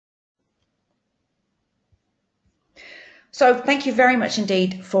So thank you very much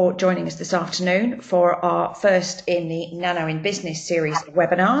indeed for joining us this afternoon for our first in the Nano in Business series of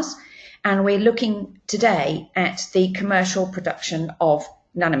webinars. And we're looking today at the commercial production of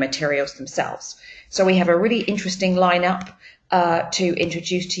nanomaterials themselves. So we have a really interesting lineup to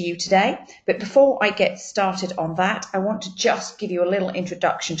introduce to you today. But before I get started on that, I want to just give you a little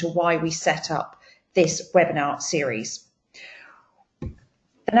introduction to why we set up this webinar series.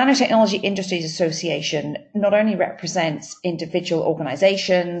 The Nanotechnology Industries Association not only represents individual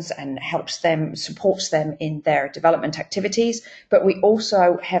organisations and supports them in their development activities, but we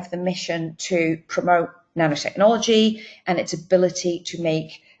also have the mission to promote nanotechnology and its ability to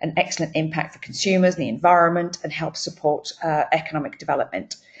make an excellent impact for consumers and the environment and help support economic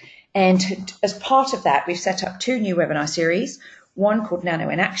development. And as part of that, we've set up two new webinar series, one called Nano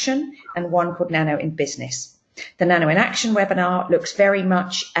in Action and one called Nano in Business. The Nano in Action webinar looks very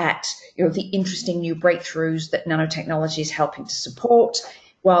much at the interesting new breakthroughs that nanotechnology is helping to support,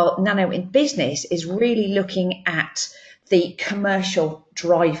 while Nano in Business is really looking at the commercial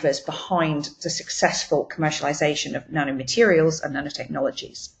drivers behind the successful commercialization of nanomaterials and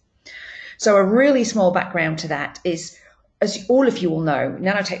nanotechnologies. So a really small background to that is, as all of you will know,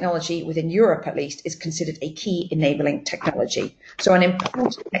 nanotechnology within Europe at least is considered a key enabling technology. So an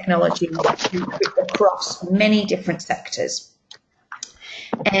important technology across many different sectors.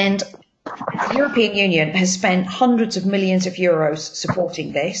 And the European Union has spent hundreds of millions of euros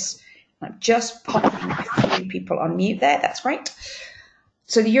supporting this. I'm just popping a few people on mute there, that's right.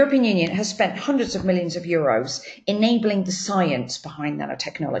 So the European Union has spent hundreds of millions of euros enabling the science behind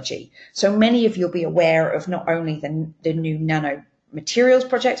nanotechnology. So many of you will be aware of not only the new nanomaterials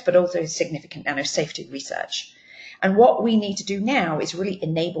projects, but also significant nanosafety research. And what we need to do now is really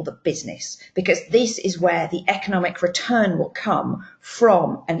enable the business, because this is where the economic return will come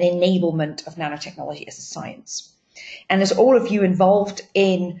from an enablement of nanotechnology as a science. And as all of you involved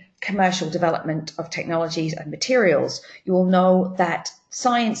in commercial development of technologies and materials, you will know that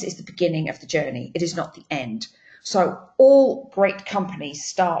science is the beginning of the journey. It is not the end. So all great companies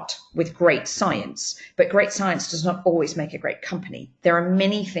start with great science, but great science does not always make a great company. There are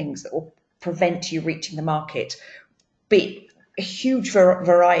many things that will prevent you reaching the market, be a huge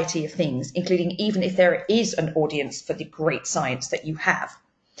variety of things, including even if there is an audience for the great science that you have.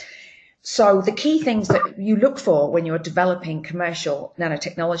 So the key things that you look for when you're developing commercial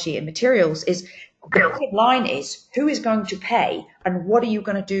nanotechnology and materials is the bottom line is who is going to pay and what are you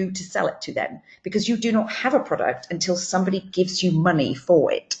going to do to sell it to them? Because you do not have a product until somebody gives you money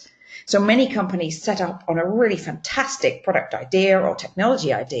for it. So many companies set up on a really fantastic product idea or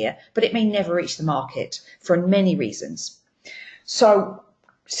technology idea, but it may never reach the market for many reasons. So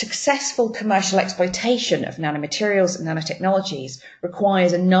successful commercial exploitation of nanomaterials and nanotechnologies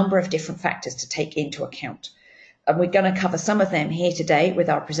requires a number of different factors to take into account. And we're going to cover some of them here today with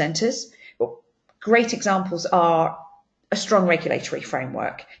our presenters. But great examples are a strong regulatory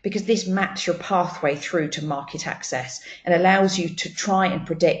framework, because this maps your pathway through to market access and allows you to try and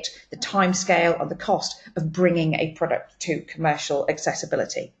predict the timescale and the cost of bringing a product to commercial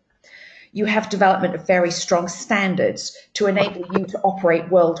accessibility. You have development of very strong standards to enable you to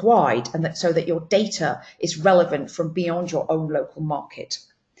operate worldwide, and so that your data is relevant from beyond your own local market.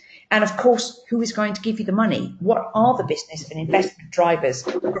 And of course, who is going to give you the money? What are the business and investment drivers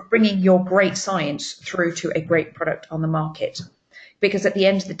for bringing your great science through to a great product on the market? Because at the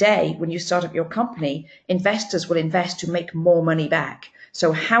end of the day, when you start up your company, investors will invest to make more money back.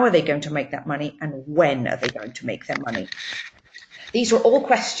 So how are they going to make that money, and when are they going to make their money? These are all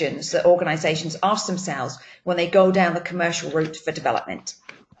questions that organisations ask themselves when they go down the commercial route for development.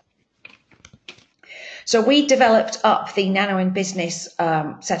 So we developed up the Nano in Business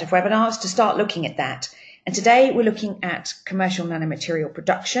set of webinars to start looking at that. And today we're looking at commercial nanomaterial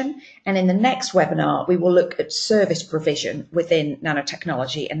production. And in the next webinar, we will look at service provision within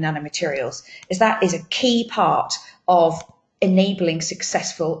nanotechnology and nanomaterials, as that is a key part of enabling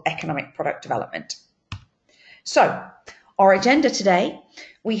successful economic product development. So our agenda today,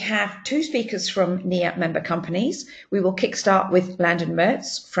 we have two speakers from NIA member companies. We will kickstart with Landon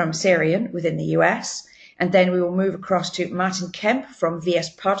Mertz from Cerion within the US, and then we will move across to Martin Kemp from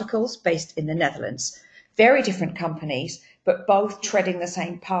VS Particles based in the Netherlands. Very different companies, but both treading the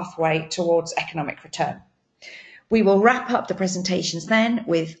same pathway towards economic return. We will wrap up the presentations then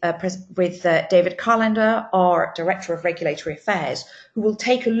with David Carlander, our Director of Regulatory Affairs, who will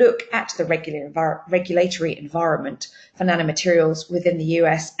take a look at the regulatory environment for nanomaterials within the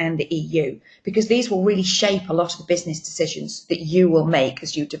US and the EU, because these will really shape a lot of the business decisions that you will make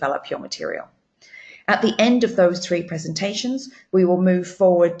as you develop your material. At the end of those three presentations, we will move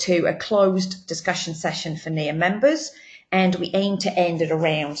forward to a closed discussion session for NIA members, and we aim to end at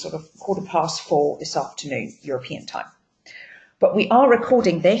around sort of 4:15 this afternoon, European time. But we are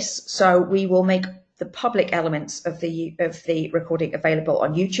recording this, so we will make the public elements of the recording available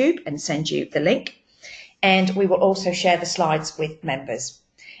on YouTube and send you the link. And we will also share the slides with members.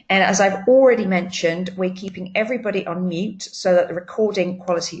 And as I've already mentioned, we're keeping everybody on mute so that the recording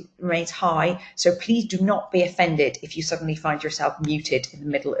quality remains high. So please do not be offended if you suddenly find yourself muted in the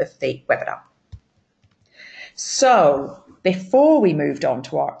middle of the webinar. So before we moved on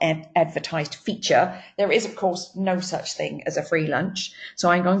to our advertised feature, there is, of course, no such thing as a free lunch. So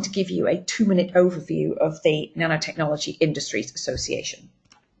I'm going to give you a 2-minute overview of the Nanotechnology Industries Association.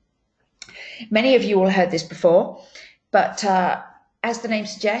 Many of you will have heard this before, but as the name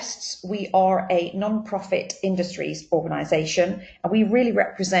suggests, we are a non-profit industries organisation, and we really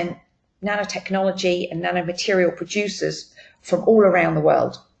represent nanotechnology and nanomaterial producers from all around the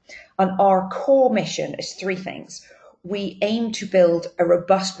world. And our core mission is 3 things. We aim to build a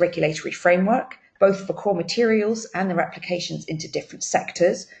robust regulatory framework, both for core materials and their applications into different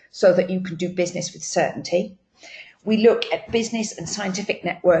sectors, so that you can do business with certainty. We look at business and scientific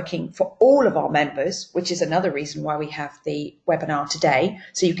networking for all of our members, which is another reason why we have the webinar today,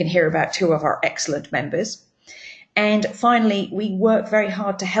 so you can hear about 2 of our excellent members. And finally, we work very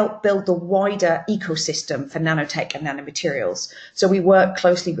hard to help build the wider ecosystem for nanotech and nanomaterials. So we work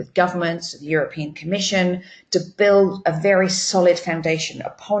closely with governments, the European Commission, to build a very solid foundation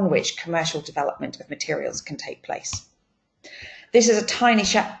upon which commercial development of materials can take place. This is a tiny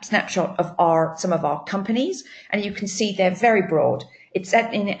snapshot of some of our companies, and you can see they're very broad.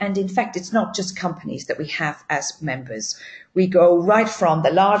 And in fact, it's not just companies that we have as members. We go right from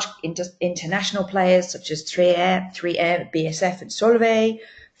the large international players such as 3M, BASF and Solvay,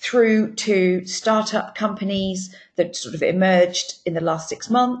 through to startup companies that sort of emerged in the last 6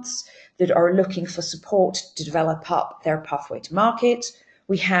 months that are looking for support to develop up their pathway to market.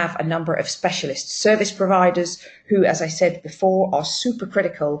 We have a number of specialist service providers who, as I said before, are super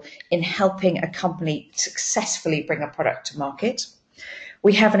critical in helping a company successfully bring a product to market.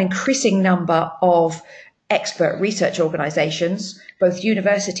 We have an increasing number of expert research organisations, both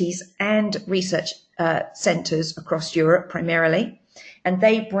universities and research centres across Europe primarily, and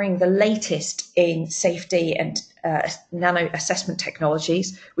they bring the latest in safety and nano assessment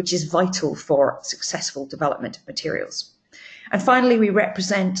technologies, which is vital for successful development of materials. And finally, we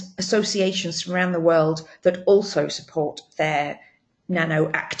represent associations from around the world that also support their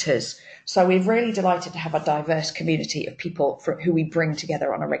nano actors. So we're really delighted to have a diverse community of people who we bring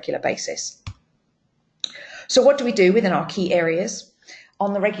together on a regular basis. So what do we do within our key areas?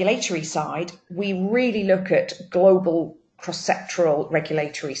 On the regulatory side, we really look at global cross-sectoral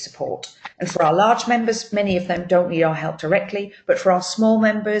regulatory support. And for our large members, many of them don't need our help directly, but for our small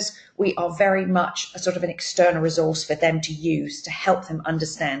members, we are very much a sort of an external resource for them to use to help them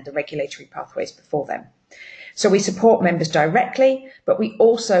understand the regulatory pathways before them. So we support members directly, but we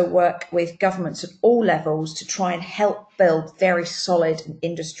also work with governments at all levels to try and help build very solid and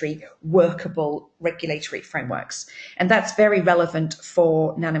industry workable regulatory frameworks. And that's very relevant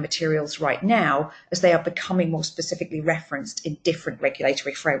for nanomaterials right now, as they are becoming more specifically referenced in different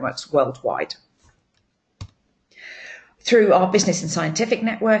regulatory frameworks worldwide. Through our business and scientific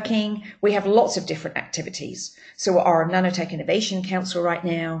networking, we have lots of different activities. So our Nanotech Innovation Council right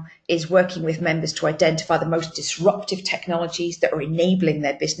now is working with members to identify the most disruptive technologies that are enabling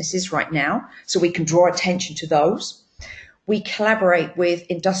their businesses right now, so we can draw attention to those. We collaborate with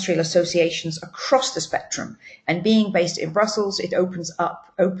industrial associations across the spectrum, and being based in Brussels, it opens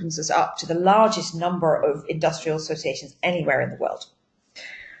us up to the largest number of industrial associations anywhere in the world.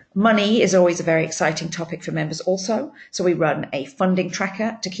 Money is always a very exciting topic for members also, so we run a funding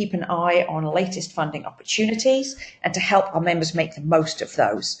tracker to keep an eye on latest funding opportunities and to help our members make the most of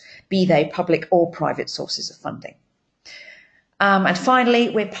those, be they public or private sources of funding. And finally,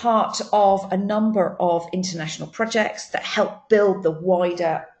 we're part of a number of international projects that help build the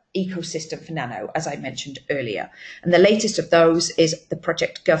wider ecosystem for nano, as I mentioned earlier. And the latest of those is the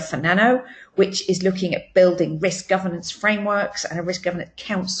project Gov for Nano, which is looking at building risk governance frameworks and a risk governance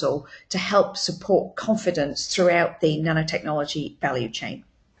council to help support confidence throughout the nanotechnology value chain.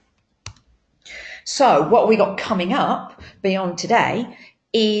 So what we got coming up beyond today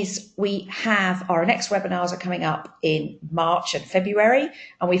is we have our next webinars are coming up in March and February,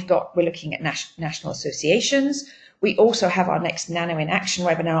 and we're looking at national associations. We also have our next Nano in Action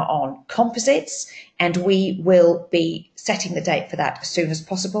webinar on composites, and we will be setting the date for that as soon as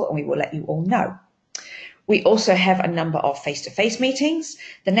possible, and we will let you all know. We also have a number of face-to-face meetings,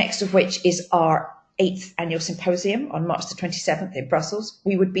 the next of which is our 8th annual symposium on March the 27th in Brussels.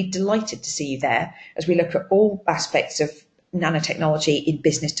 We would be delighted to see you there as we look at all aspects of nanotechnology in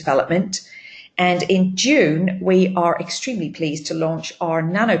business development. And in June, we are extremely pleased to launch our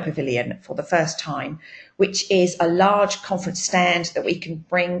Nano Pavilion for the first time, which is a large conference stand that we can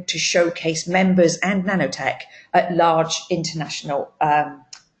bring to showcase members and nanotech at large international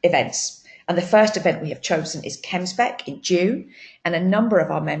events. And the first event we have chosen is ChemSpec in June, and a number of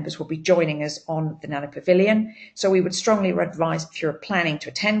our members will be joining us on the Nano Pavilion. So we would strongly advise, if you're planning to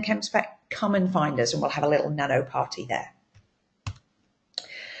attend ChemSpec, come and find us and we'll have a little nano party there.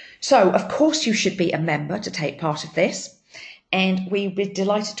 So, of course, you should be a member to take part of this. And we'd be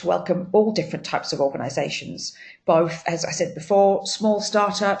delighted to welcome all different types of organisations, both, as I said before, small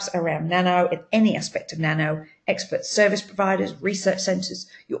startups around nano in any aspect of nano, expert service providers, research centres.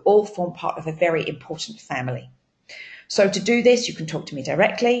 You all form part of a very important family. So to do this, you can talk to me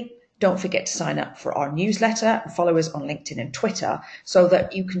directly. Don't forget to sign up for our newsletter and follow us on LinkedIn and Twitter so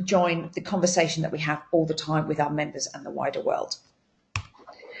that you can join the conversation that we have all the time with our members and the wider world.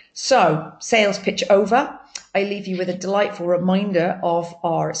 So, sales pitch over. I leave you with a delightful reminder of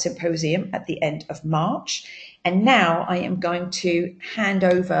our symposium at the end of March. And now I am going to hand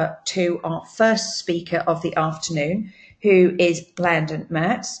over to our first speaker of the afternoon, who is Landon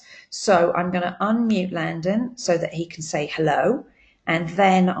Mertz. So I'm going to unmute Landon so that he can say hello. And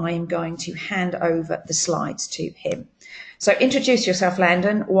then I am going to hand over the slides to him. So introduce yourself,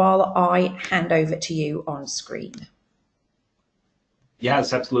 Landon, while I hand over to you on screen.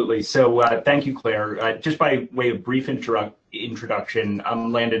 Yes, absolutely. So thank you, Claire. Just by way of brief introduction,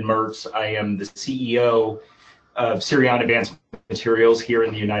 I'm Landon Mertz. I am the CEO of Cerion Advanced Materials here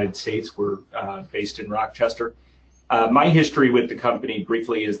in the United States. We're based in Rochester. My history with the company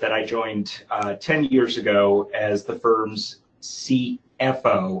briefly is that I joined 10 years ago as the firm's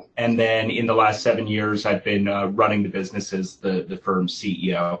CFO, and then in the last 7 years, I've been running the business as the firm's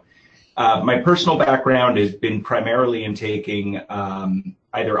CEO. My personal background has been primarily in taking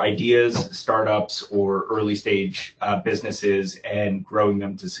either ideas, startups, or early stage businesses and growing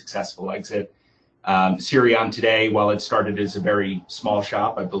them to successful exit. Cerion today, while it started as a very small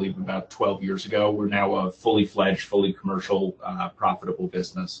shop, I believe about 12 years ago, we're now a fully fledged, fully commercial, profitable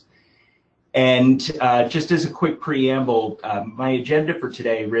business. And just as a quick preamble, my agenda for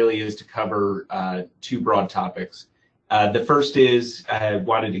today really is to cover two broad topics. The first is I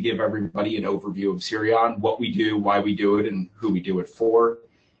wanted to give everybody an overview of Cerion, what we do, why we do it, and who we do it for.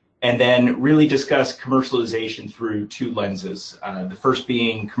 And then really discuss commercialization through two lenses. The first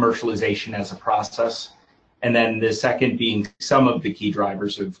being commercialization as a process, and then the second being some of the key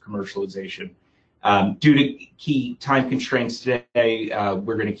drivers of commercialization. Due to key time constraints today,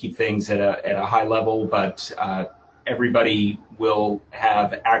 we're going to keep things at a high level, but everybody will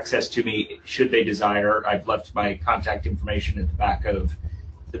have access to me should they desire. I've left my contact information at the back of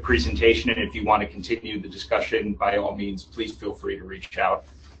the presentation, and if you want to continue the discussion, by all means, please feel free to reach out.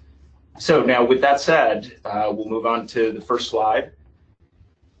 So now, with that said, we'll move on to the first slide.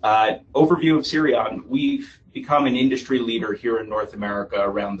 Overview of Cerion. We've become an industry leader here in North America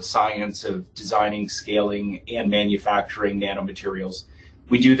around the science of designing, scaling, and manufacturing nanomaterials.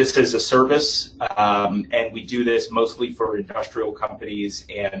 We do this as a service, and we do this mostly for industrial companies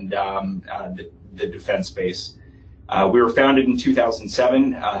and the defense space. We were founded in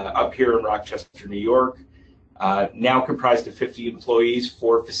 2007 up here in Rochester, New York. Now comprised of 50 employees,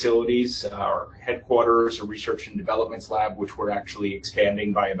 4 facilities, our headquarters, a research and development lab, which we're actually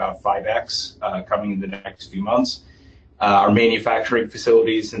expanding by about 5x coming in the next few months, our manufacturing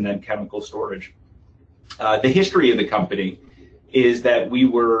facilities, and then chemical storage. The history of the company is that we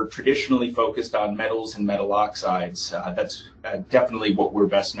were traditionally focused on metals and metal oxides. That's definitely what we're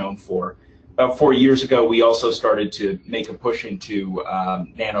best known for. About 4 years ago, we also started to make a push into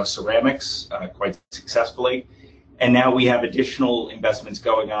nanoceramics quite successfully. And now we have additional investments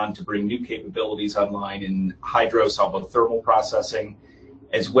going on to bring new capabilities online in hydrosolvothermal processing,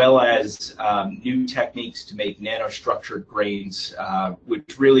 as well as new techniques to make nanostructured grains,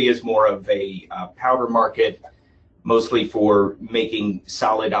 which really is more of a powder market, mostly for making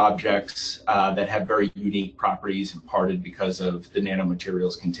solid objects that have very unique properties imparted because of the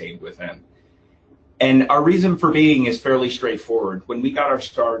nanomaterials contained within. And our reason for being is fairly straightforward. When we got our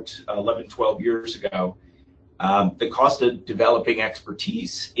start 11, 12 years ago, the cost of developing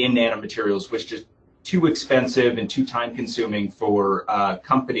expertise in nanomaterials was just too expensive and too time consuming for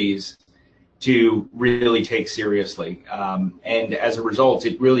companies to really take seriously. And as a result,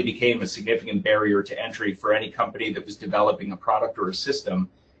 it really became a significant barrier to entry for any company that was developing a product or a system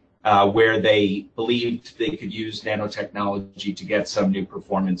where they believed they could use nanotechnology to get some new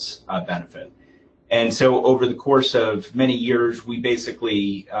performance benefit. And so over the course of many years, we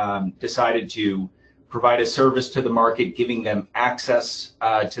basically decided to provide a service to the market, giving them access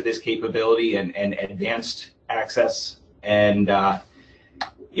to this capability and advanced access. And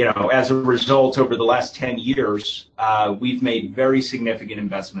as a result, over the last 10 years, we've made very significant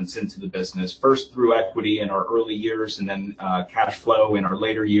investments into the business, first through equity in our early years and then cash flow in our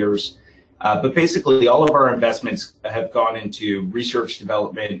later years. But basically, all of our investments have gone into research,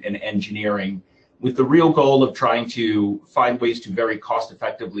 development, and engineering with the real goal of trying to find ways to very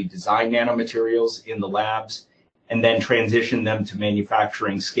cost-effectively design nanomaterials in the labs and then transition them to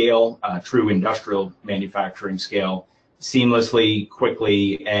manufacturing scale, true industrial manufacturing scale, seamlessly,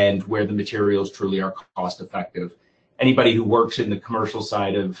 quickly, and where the materials truly are cost-effective. Anybody who works in the commercial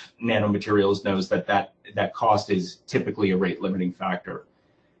side of nanomaterials knows that cost is typically a rate-limiting factor.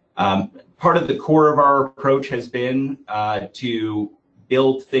 Part of the core of our approach has been to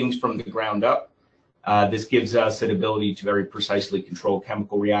build things from the ground up. This gives us an ability to very precisely control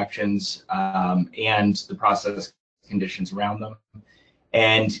chemical reactions and the process conditions around them,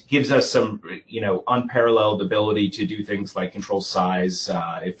 and gives us some, unparalleled ability to do things like control size.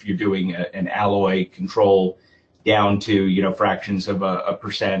 If you're doing an alloy, control down to fractions of a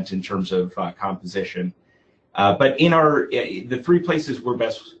percent in terms of composition. But in the three places we're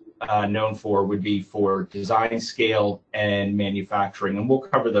best known for would be for design, scale, and manufacturing, and we'll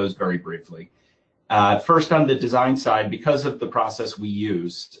cover those very briefly. First, on the design side, because of the process we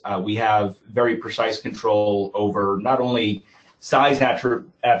use, we have very precise control over not only size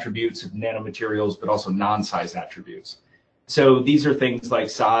attributes of nanomaterials, but also non-size attributes. So these are things like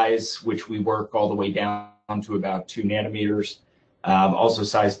size, which we work all the way down to about 2 nanometers, also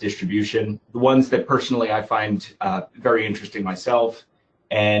size distribution. The ones that personally I find very interesting myself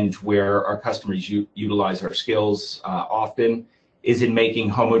and where our customers utilize our skills often is in making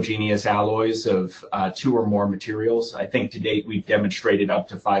homogeneous alloys of 2 or more materials. I think to date we've demonstrated up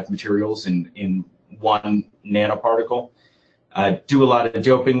to 5 materials in 1 nanoparticle. Do a lot of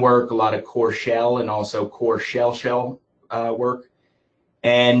doping work, a lot of core shell, and also core shell work.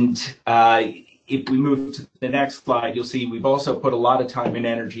 And if we move to the next slide, you'll see we've also put a lot of time and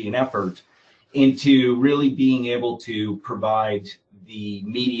energy and effort into really being able to provide the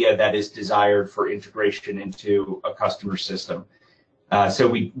media that is desired for integration into a customer system. So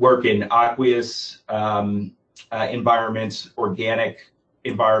we work in aqueous environments, organic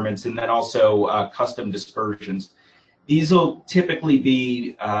environments, and then also custom dispersions. These will typically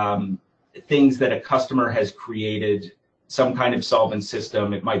be things that a customer has created, some kind of solvent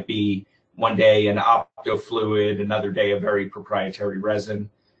system. It might be one day an optofluid, another day a very proprietary resin.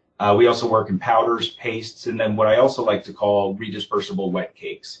 We also work in powders, pastes, and then what I also like to call redispersible wet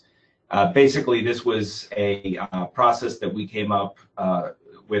cakes. Basically, this was a process that we came up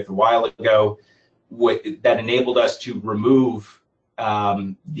with a while ago that enabled us to remove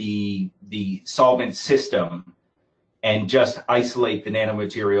the solvent system and just isolate the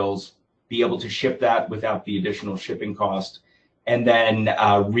nanomaterials, be able to ship that without the additional shipping cost, and then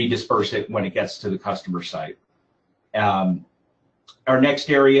redisperse it when it gets to the customer site. Our next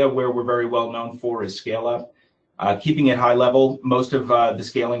area where we're very well known for is scale up. Keeping it high level, most of the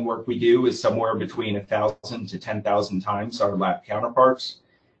scaling work we do is somewhere between 1,000 to 10,000 times our lab counterparts.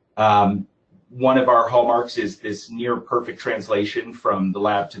 One of our hallmarks is this near perfect translation from the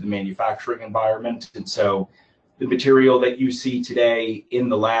lab to the manufacturing environment. And so the material that you see today in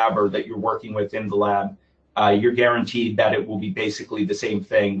the lab or that you're working with in the lab, you're guaranteed that it will be basically the same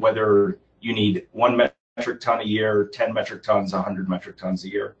thing, whether you need 1 metric ton a year, 10 metric tons, 100 metric tons a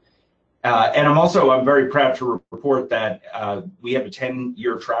year. And I'm very proud to report that we have a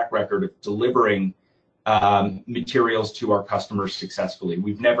 10-year track record of delivering materials to our customers successfully.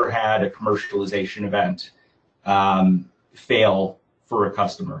 We've never had a commercialization event fail for a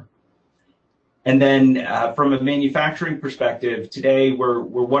customer. And then from a manufacturing perspective, today we're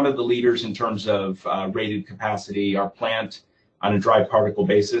one of the leaders in terms of rated capacity. Our plant on a dry particle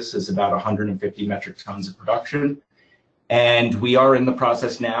basis is about 150 metric tons of production. And we are in the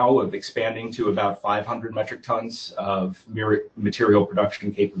process now of expanding to about 500 metric tons of material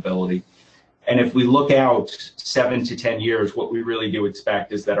production capability. And if we look out 7 to 10 years, what we really do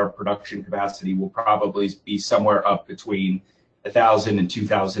expect is that our production capacity will probably be somewhere up between 1,000 and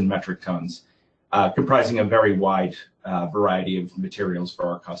 2,000 metric tons, comprising a very wide variety of materials for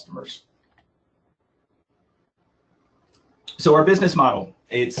our customers. So our business model,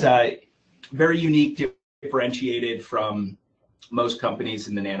 it's very unique, differentiated from most companies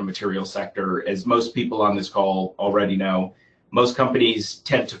in the nanomaterial sector. As most people on this call already know, most companies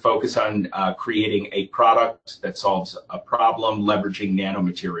tend to focus on creating a product that solves a problem, leveraging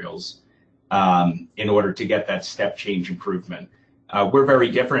nanomaterials in order to get that step change improvement. We're very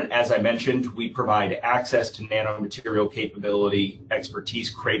different. As I mentioned, we provide access to nanomaterial capability, expertise,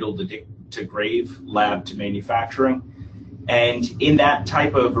 cradle to grave, lab to manufacturing. And in that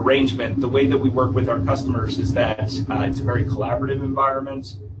type of arrangement, the way that we work with our customers is that it's a very collaborative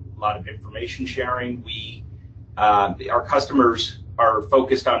environment, a lot of information sharing. Our customers are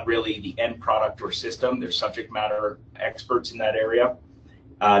focused on really the end product or system. They're subject matter experts in that area.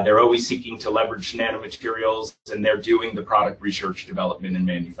 They're always seeking to leverage nanomaterials, and they're doing the product research, development, and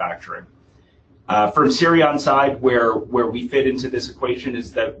manufacturing. From Cerion's side, where we fit into this equation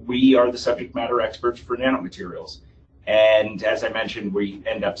is that we are the subject matter experts for nanomaterials. And as I mentioned, we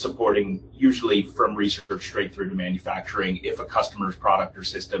end up supporting usually from research straight through to manufacturing if a customer's product or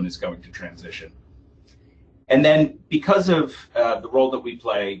system is going to transition. And then because of the role that we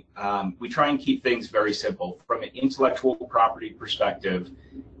play, we try and keep things very simple. From an intellectual property perspective,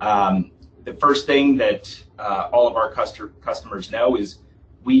 the first thing that all of our customers know is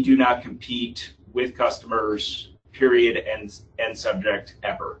we do not compete with customers, period, and subject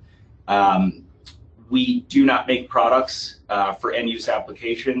ever. We do not make products for end-use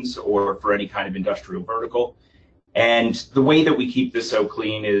applications or for any kind of industrial vertical. And the way that we keep this so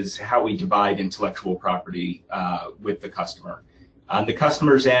clean is how we divide intellectual property with the customer. On the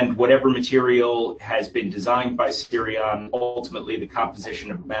customer's end, whatever material has been designed by Cerion, ultimately the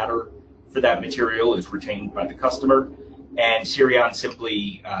composition of matter for that material is retained by the customer, and Cerion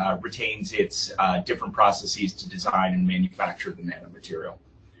simply retains its different processes to design and manufacture the nanomaterial.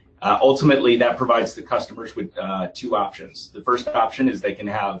 Ultimately, that provides the customers with two options. The first option is they can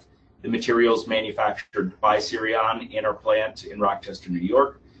have the materials manufactured by Cerion in our plant in Rochester, New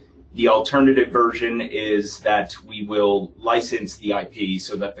York. The alternative version is that we will license the IP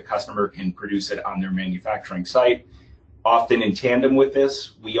so that the customer can produce it on their manufacturing site. Often in tandem with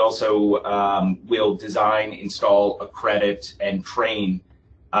this, we also will design, install, accredit, and train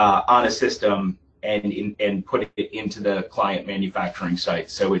on a system and put it into the client manufacturing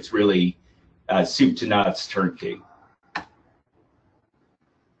site. So it's really soup to nuts turnkey.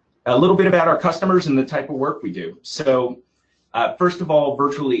 A little bit about our customers and the type of work we do. So first of all,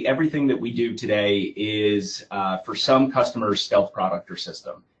 virtually everything that we do today is for some customers stealth product or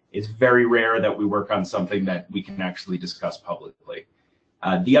system. It's very rare that we work on something that we can actually discuss publicly.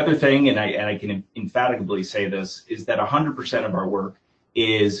 The other thing, and I can emphatically say this, is that 100% of our work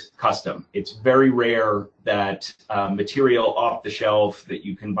is custom. It's very rare that material off the shelf that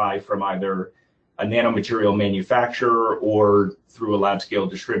you can buy from either a nanomaterial manufacturer or through a lab scale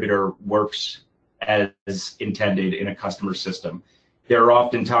distributor works as intended in a customer system. There are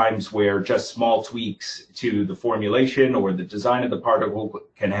often times where just small tweaks to the formulation or the design of the particle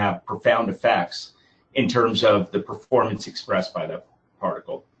can have profound effects in terms of the performance expressed by the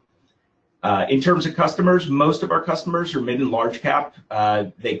particle. In terms of customers, most of our customers are mid and large cap.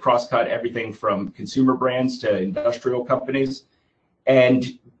 They cross-cut everything from consumer brands to industrial companies.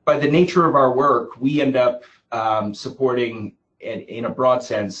 And by the nature of our work, we end up supporting, in a broad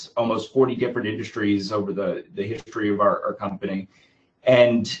sense, almost 40 different industries over the history of our company.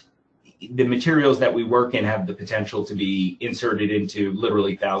 And the materials that we work in have the potential to be inserted into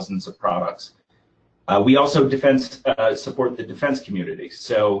literally thousands of products. We also support the defense community.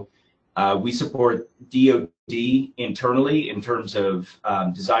 So we support DoD internally in terms of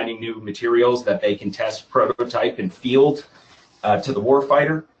designing new materials that they can test, prototype, and field to the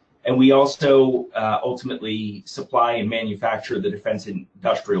warfighter. And we also ultimately supply and manufacture the defense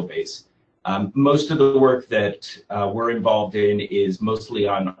industrial base. Most of the work that we're involved in is mostly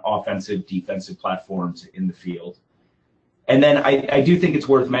on offensive, defensive platforms in the field. And then I do think it's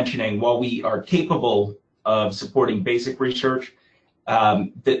worth mentioning, while we are capable of supporting basic research,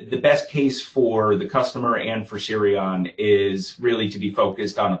 the best case for the customer and for Cerion is really to be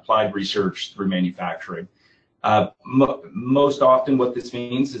focused on applied research through manufacturing. Most often what this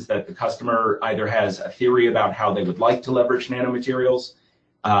means is that the customer either has a theory about how they would like to leverage nanomaterials,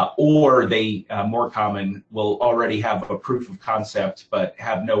 or they, more common, will already have a proof of concept but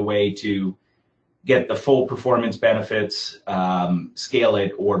have no way to get the full performance benefits, scale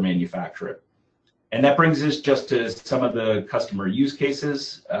it, or manufacture it. And that brings us just to some of the customer use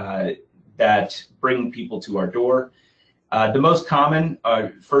cases that bring people to our door. The most common,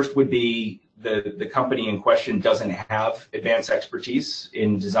 first would be the company in question doesn't have advanced expertise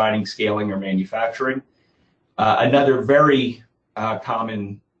in designing, scaling, or manufacturing. Another very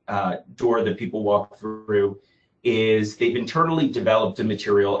common door that people walk through is they've internally developed a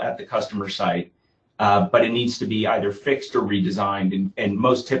material at the customer site, but it needs to be either fixed or redesigned, and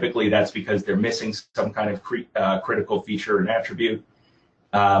most typically that's because they're missing some kind of critical feature and attribute.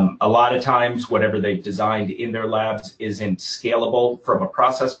 A lot of times, whatever they've designed in their labs isn't scalable from a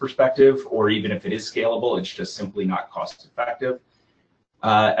process perspective, or even if it is scalable, it's just simply not cost effective.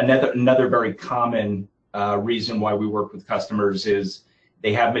 Another very common reason why we work with customers is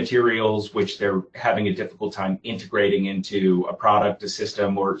they have materials which they're having a difficult time integrating into a product, a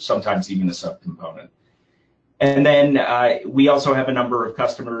system, or sometimes even a subcomponent. And then we also have a number of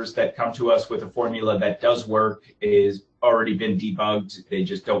customers that come to us with a formula that does work, is already been debugged, they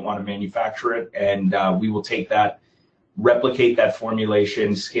just don't want to manufacture it, and we will take that, replicate that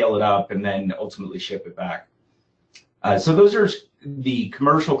formulation, scale it up, and then ultimately ship it back. So those are the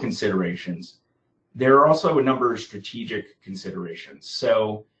commercial considerations. There are also a number of strategic considerations.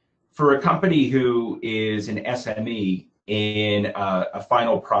 So for a company who is an SME in a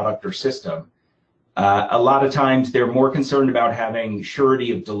final product or system, a lot of times they're more concerned about having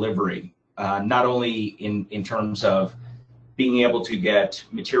surety of delivery, not only in terms of being able to get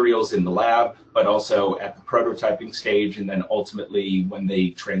materials in the lab, but also at the prototyping stage, and then ultimately when they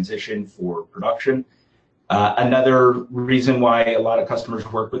transition for production. Another reason why a lot of customers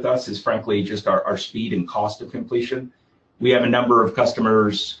work with us is frankly just our speed and cost of completion. We have a number of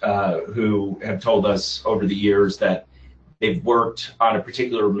customers who have told us over the years that they've worked on a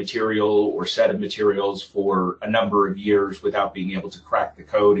particular material or set of materials for a number of years without being able to crack the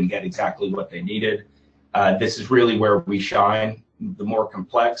code and get exactly what they needed. This is really where we shine. The more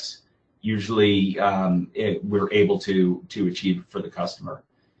complex, usually we're able to achieve for the customer.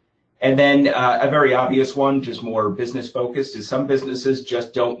 And then a very obvious one, just more business focused, is some businesses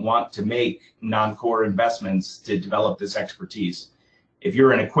just don't want to make non-core investments to develop this expertise. If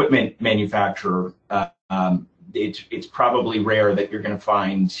you're an equipment manufacturer, it's probably rare that you're going to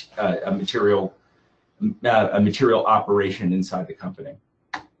find a material operation inside the company.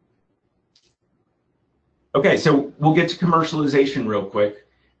 Okay, so we'll get to commercialization real quick.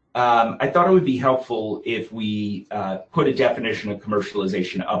 I thought it would be helpful if we put a definition of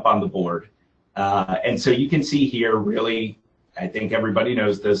commercialization up on the board. And so you can see here, really, I think everybody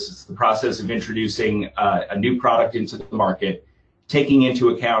knows this, it's the process of introducing a new product into the market, taking into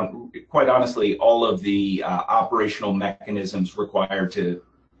account, quite honestly, all of the operational mechanisms required to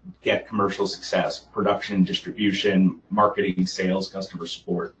get commercial success: production, distribution, marketing, sales, customer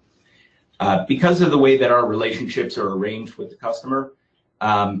support. Because of the way that our relationships are arranged with the customer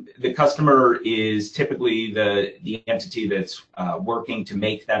is typically the entity that's working to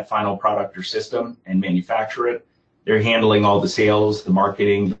make that final product or system and manufacture it. They're handling all the sales, the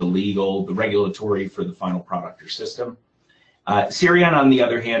marketing, the legal, the regulatory for the final product or system. Cerion, on the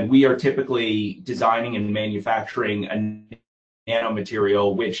other hand, we are typically designing and manufacturing a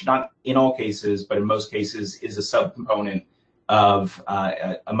nanomaterial, which not in all cases, but in most cases, is a subcomponent of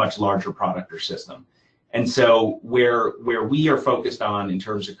a much larger product or system. And so where we are focused on in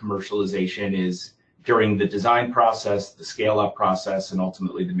terms of commercialization is during the design process, the scale-up process, and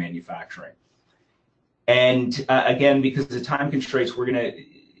ultimately the manufacturing. And again, because of the time constraints, we're going to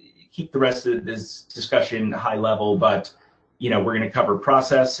keep the rest of this discussion high level, but we're going to cover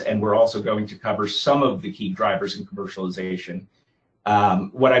process, and we're also going to cover some of the key drivers in commercialization.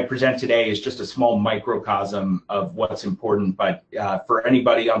 What I present today is just a small microcosm of what's important, but for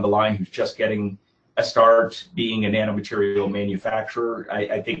anybody on the line who's just getting a start being a nanomaterial manufacturer,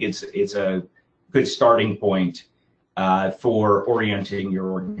 I think it's a good starting point for orienting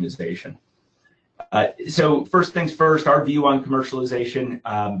your organization. So first things first, our view on commercialization,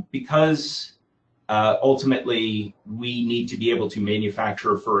 because ultimately we need to be able to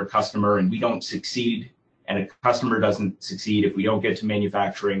manufacture for a customer, and we don't succeed, and a customer doesn't succeed if we don't get to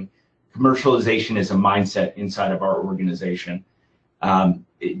manufacturing. Commercialization is a mindset inside of our organization.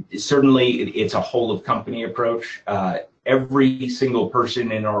 Certainly, it's a whole of company approach. Every single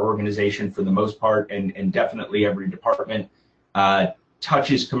person in our organization, for the most part, and definitely every department,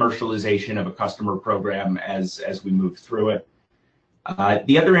 touches commercialization of a customer program as we move through it.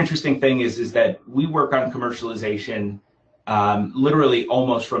 The other interesting thing is that we work on commercialization literally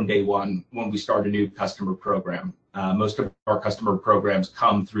almost from day one when we start a new customer program. Most of our customer programs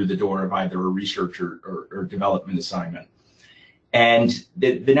come through the door of either a research or development assignment. And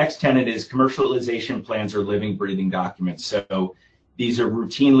the next tenet is commercialization plans are living, breathing documents. So these are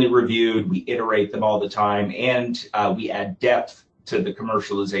routinely reviewed, we iterate them all the time, and we add depth to the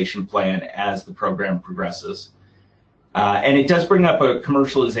commercialization plan as the program progresses. And it does bring up a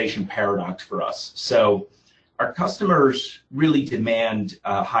commercialization paradox for us. So our customers really demand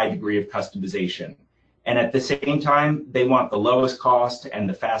a high degree of customization. And at the same time, they want the lowest cost and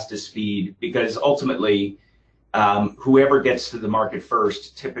the fastest speed, because ultimately, whoever gets to the market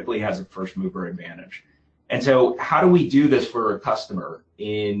first typically has a first mover advantage. And so how do we do this for a customer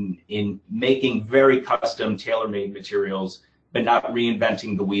in making very custom tailor-made materials, but not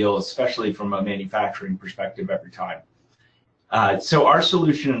reinventing the wheel, especially from a manufacturing perspective every time? So our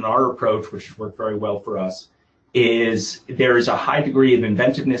solution and our approach, which has worked very well for us, is there is a high degree of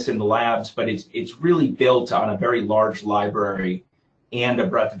inventiveness in the labs, but it's really built on a very large library and a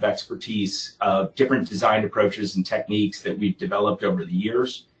breadth of expertise of different design approaches and techniques that we've developed over the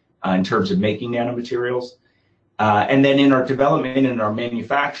years in terms of making nanomaterials. And then in our development and our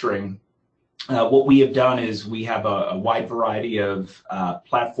manufacturing, what we have done is we have a wide variety of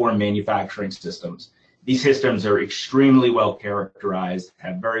platform manufacturing systems. These systems are extremely well characterized,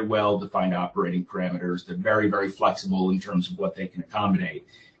 have very well defined operating parameters. They're very, very flexible in terms of what they can accommodate.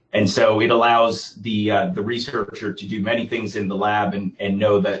 And so it allows the researcher to do many things in the lab and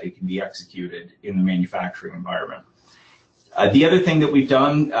know that it can be executed in the manufacturing environment. The other thing that we've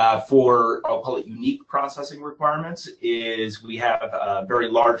done for, I'll call it unique processing requirements, is we have a very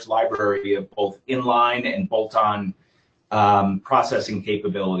large library of both inline and bolt-on processing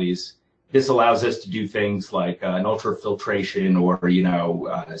capabilities. This allows us to do things like an ultrafiltration or,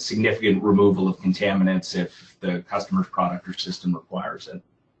 significant removal of contaminants if the customer's product or system requires it.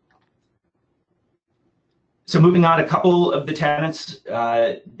 So moving on, a couple of the tenets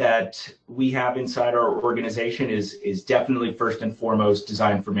that we have inside our organization is definitely first and foremost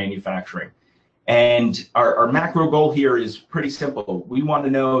design for manufacturing. And our macro goal here is pretty simple. We want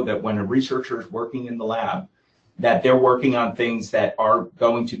to know that when a researcher is working in the lab, that they're working on things that are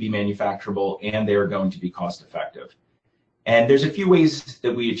going to be manufacturable and they are going to be cost effective. And there's a few ways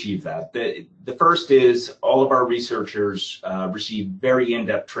that we achieve that. The first is all of our researchers receive very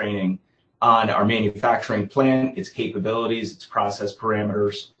in-depth training on our manufacturing plant, its capabilities, its process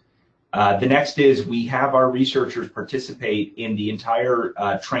parameters. The next is we have our researchers participate in the entire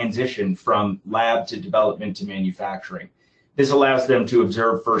transition from lab to development to manufacturing. This allows them to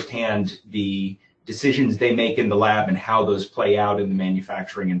observe firsthand the decisions they make in the lab and how those play out in the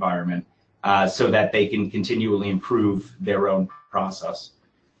manufacturing environment so that they can continually improve their own process.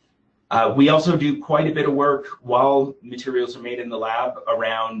 We also do quite a bit of work while materials are made in the lab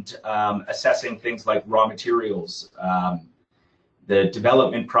around assessing things like raw materials, the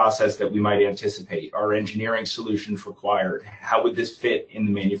development process that we might anticipate, our engineering solutions required, how would this fit in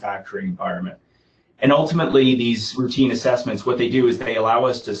the manufacturing environment. And ultimately, these routine assessments, what they do is they allow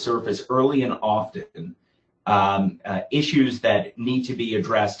us to surface early and often issues that need to be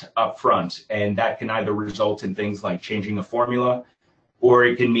addressed up front. And that can either result in things like changing a formula, or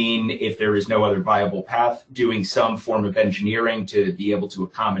it can mean, if there is no other viable path, doing some form of engineering to be able to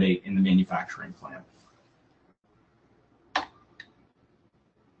accommodate in the manufacturing plant.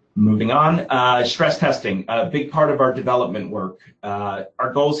 Moving on, stress testing, a big part of our development work.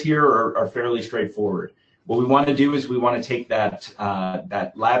 Our goals here are fairly straightforward. What we want to do is we want to take that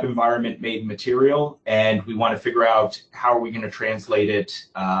lab environment made material and we want to figure out how are we going to translate it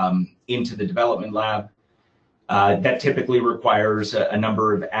into the development lab. That typically requires a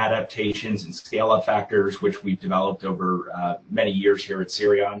number of adaptations and scale-up factors, which we've developed over many years here at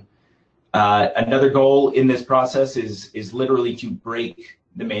Cerion. Another goal in this process is literally to break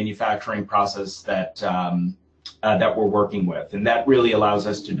the manufacturing process that we're working with, and that really allows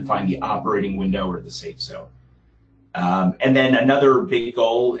us to define the operating window or the safe zone. And then another big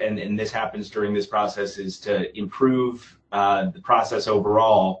goal, and this happens during this process, is to improve the process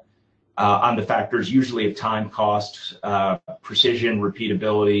overall on the factors usually of time, cost, precision,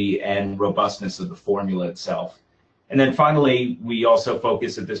 repeatability, and robustness of the formula itself. And then finally, we also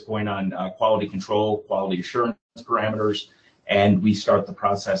focus at this point on quality control, quality assurance parameters, and we start the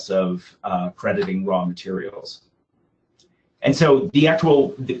process of crediting raw materials. And so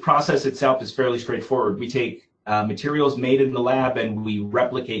the process itself is fairly straightforward. We take materials made in the lab and we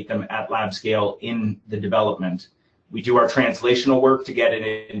replicate them at lab scale in the development. We do our translational work to get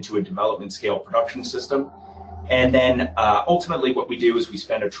it into a development scale production system. And then ultimately what we do is we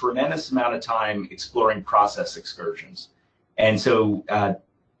spend a tremendous amount of time exploring process excursions. And so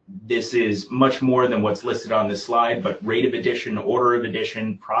this is much more than what's listed on this slide, but rate of addition, order of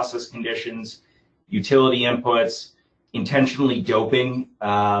addition, process conditions, utility inputs, intentionally doping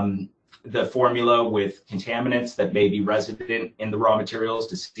the formula with contaminants that may be resident in the raw materials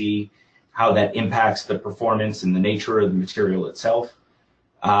to see how that impacts the performance and the nature of the material itself.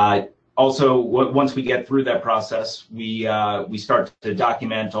 Also, once we get through that process, we start to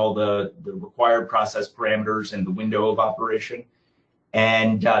document all the required process parameters and the window of operation.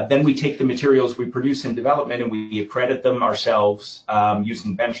 And then we take the materials we produce in development and we accredit them ourselves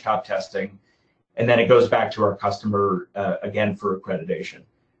using benchtop testing. And then it goes back to our customer again for accreditation.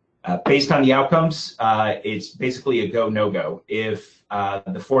 Based on the outcomes, it's basically a go, no-go. If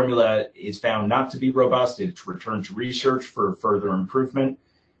the formula is found not to be robust, it's returned to research for further improvement.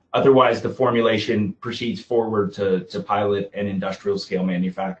 Otherwise, the formulation proceeds forward to pilot and industrial scale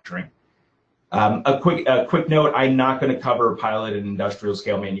manufacturing. A quick note, I'm not going to cover pilot and industrial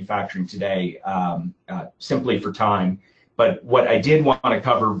scale manufacturing today, simply for time. But what I did want to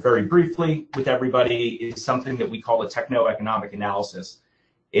cover very briefly with everybody is something that we call a techno-economic analysis.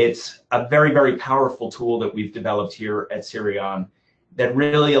 It's a very, very powerful tool that we've developed here at Cerion that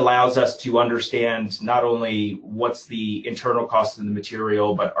really allows us to understand not only what's the internal cost of the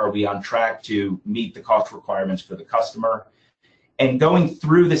material, but are we on track to meet the cost requirements for the customer? And going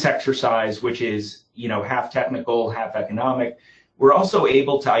through this exercise, which is, half technical, half economic, we're also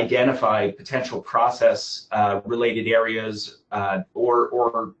able to identify potential process related areas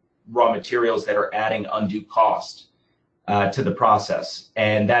or raw materials that are adding undue cost to the process.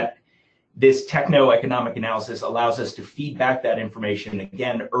 And that this techno-economic analysis allows us to feed back that information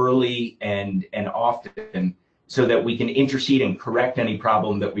again early and often so that we can intercede and correct any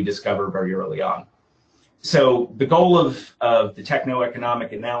problem that we discover very early on. So the goal of the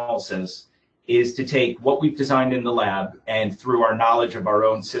techno-economic analysis is to take what we've designed in the lab and through our knowledge of our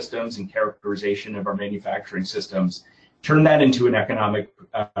own systems and characterization of our manufacturing systems, turn that into an economic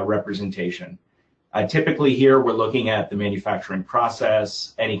representation. Typically here, we're looking at the manufacturing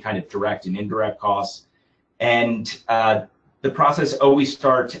process, any kind of direct and indirect costs, and the process always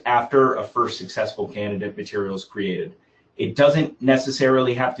starts after a first successful candidate material is created. It doesn't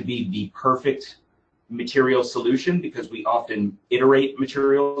necessarily have to be the perfect material solution because we often iterate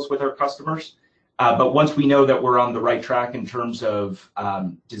materials with our customers. But once we know that we're on the right track in terms of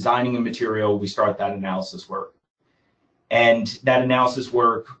designing a material, we start that analysis work. And that analysis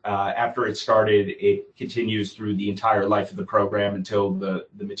work, after it started, it continues through the entire life of the program until the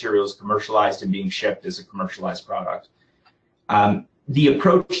material is commercialized and being shipped as a commercialized product. The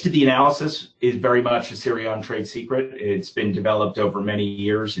approach to the analysis is very much a Cerion trade secret. It's been developed over many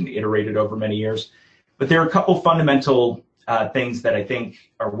years and iterated over many years. But there are a couple fundamental things that I think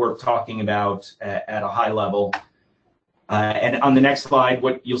are worth talking about at a high level. And on the next slide,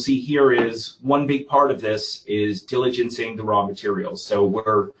 what you'll see here is one big part of this is diligencing the raw materials. So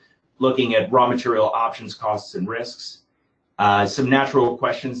we're looking at raw material options, costs, and risks. Some natural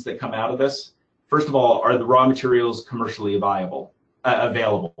questions that come out of this. First of all, are the raw materials commercially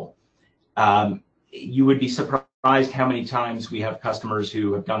available? You would be surprised how many times we have customers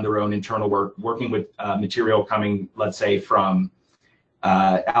who have done their own internal work, working with material coming, let's say, from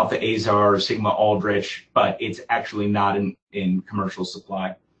Alpha Azar, Sigma Aldrich, but it's actually not in commercial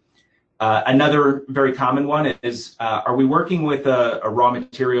supply. Another very common one is, are we working with a raw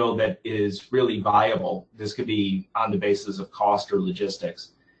material that is really viable? This could be on the basis of cost or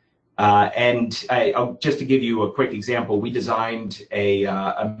logistics. Just to give you a quick example, we designed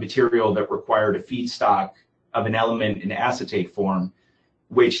a material that required a feedstock of an element in acetate form,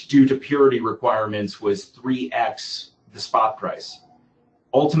 which due to purity requirements was 3x the spot price.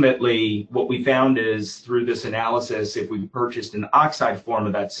 Ultimately, what we found is through this analysis, if we purchased an oxide form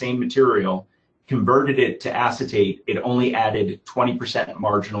of that same material, converted it to acetate, it only added 20%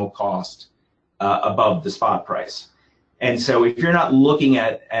 marginal cost above the spot price. And so if you're not looking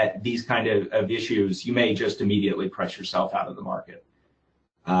at these kind of issues, you may just immediately price yourself out of the market.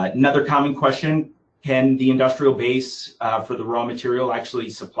 Another common question, can the industrial base for the raw material actually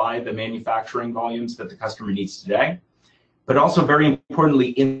supply the manufacturing volumes that the customer needs today? But also very importantly,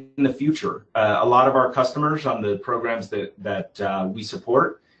 in the future, a lot of our customers on the programs that we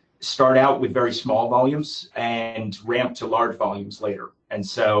support start out with very small volumes and ramp to large volumes later. And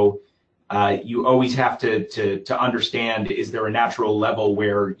so you always have to understand, is there a natural level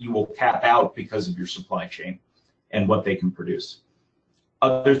where you will cap out because of your supply chain and what they can produce?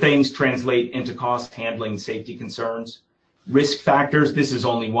 Other things translate into cost, handling, safety concerns. Risk factors, this is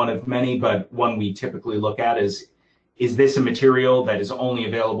only one of many, but one we typically look at is this a material that is only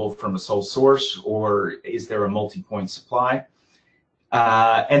available from a sole source, or is there a multi-point supply?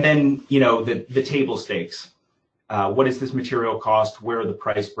 And then, the table stakes. What does this material cost? Where are the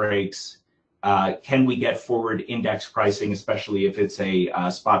price breaks? Can we get forward index pricing, especially if it's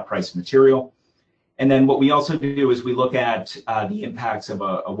a spot price material? And then what we also do is we look at the impacts of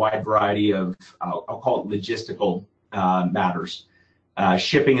a wide variety of, I'll call it logistical matters.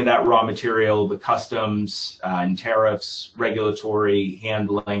 Shipping of that raw material, the customs and tariffs, regulatory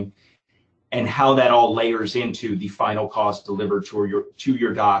handling, and how that all layers into the final cost delivered to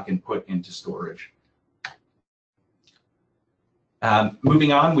your dock and put into storage.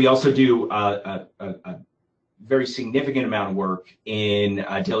 Moving on, we also do very significant amount of work in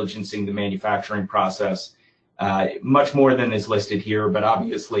diligencing the manufacturing process, much more than is listed here, but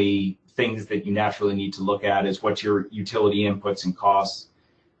obviously things that you naturally need to look at is what's your utility inputs and costs.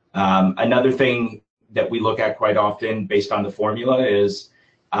 Another thing that we look at quite often based on the formula is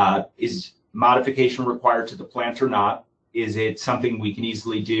modification required to the plant or not? Is it something we can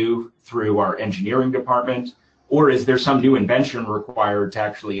easily do through our engineering department? Or is there some new invention required to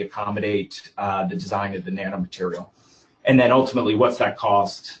actually accommodate the design of the nanomaterial? And then ultimately, what's that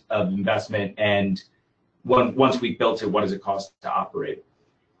cost of investment? And once we've built it, what does it cost to operate?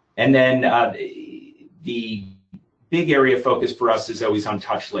 And then the big area of focus for us is always on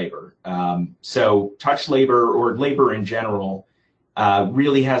touch labor. So touch labor, or labor in general,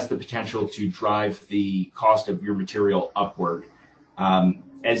 really has the potential to drive the cost of your material upward.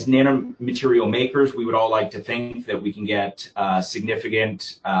 As nanomaterial makers, we would all like to think that we can get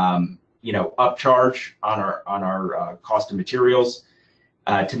significant, upcharge on our cost of materials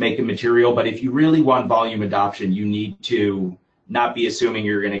to make a material. But if you really want volume adoption, you need to not be assuming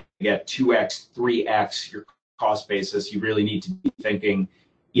you're going to get 2x, 3x your cost basis. You really need to be thinking,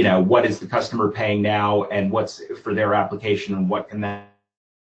 what is the customer paying now, and what's for their application, and what can that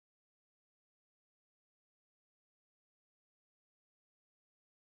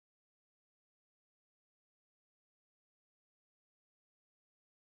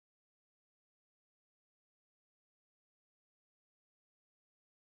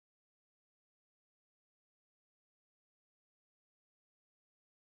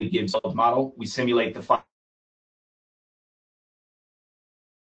gives a model. We simulate the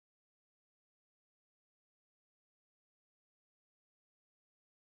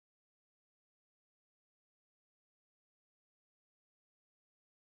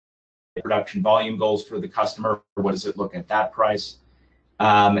production volume goals for the customer. What does it look at that price?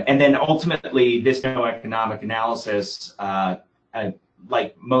 And then ultimately, this economic analysis,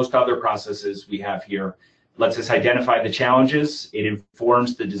 like most other processes we have here, lets us identify the challenges. It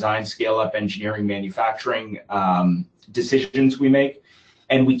informs the design, scale-up, engineering, manufacturing decisions we make,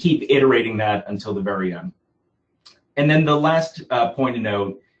 and we keep iterating that until the very end. And then the last point to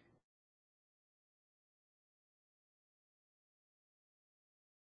note,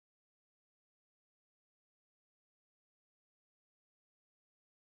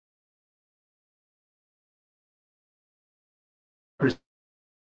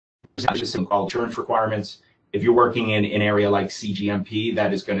 called insurance requirements. If you're working in an area like CGMP,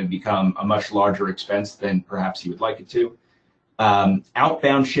 that is going to become a much larger expense than perhaps you would like it to.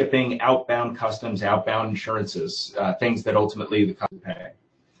 Outbound shipping, outbound customs, outbound insurances, things that ultimately the customer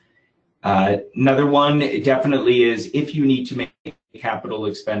pay. Another one definitely is if you need to make capital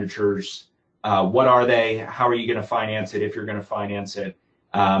expenditures, what are they? How are you going to finance it if you're going to finance it?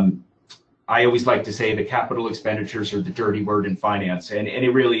 I always like to say the capital expenditures are the dirty word in finance, and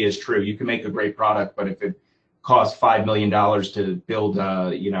it really is true. You can make a great product, but if it costs $5 million to build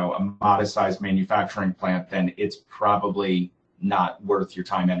a modest-sized manufacturing plant, then it's probably not worth your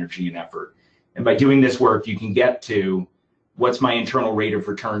time, energy, and effort. And by doing this work, you can get to what's my internal rate of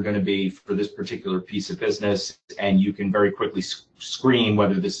return going to be for this particular piece of business, and you can very quickly screen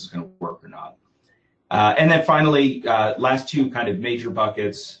whether this is going to work or not. And then finally, last two kind of major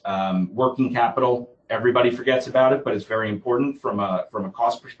buckets, working capital. Everybody forgets about it, but it's very important from a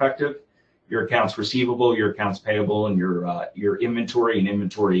cost perspective. Your accounts receivable, your accounts payable, and your inventory and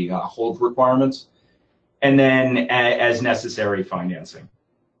inventory hold requirements. And then, as necessary, financing.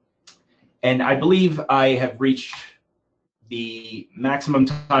 And I believe I have reached the maximum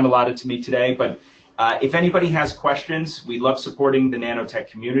time allotted to me today, but if anybody has questions, we love supporting the nanotech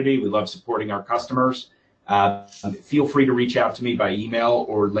community. We love supporting our customers. Feel free to reach out to me by email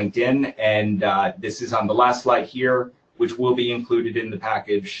or LinkedIn. And this is on the last slide here, which will be included in the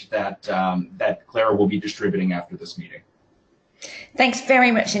package that Clara will be distributing after this meeting. Thanks very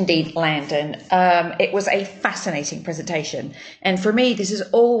much indeed, Landon. It was a fascinating presentation. And for me, this is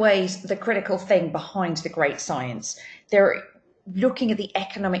always the critical thing behind the great science. Looking at the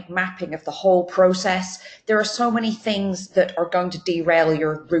economic mapping of the whole process, there are so many things that are going to derail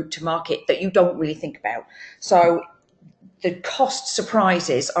your route to market that you don't really think about. So the cost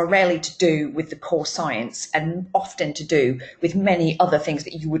surprises are rarely to do with the core science and often to do with many other things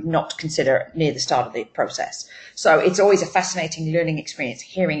that you would not consider near the start of the process. So it's always a fascinating learning experience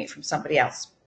hearing it from somebody else.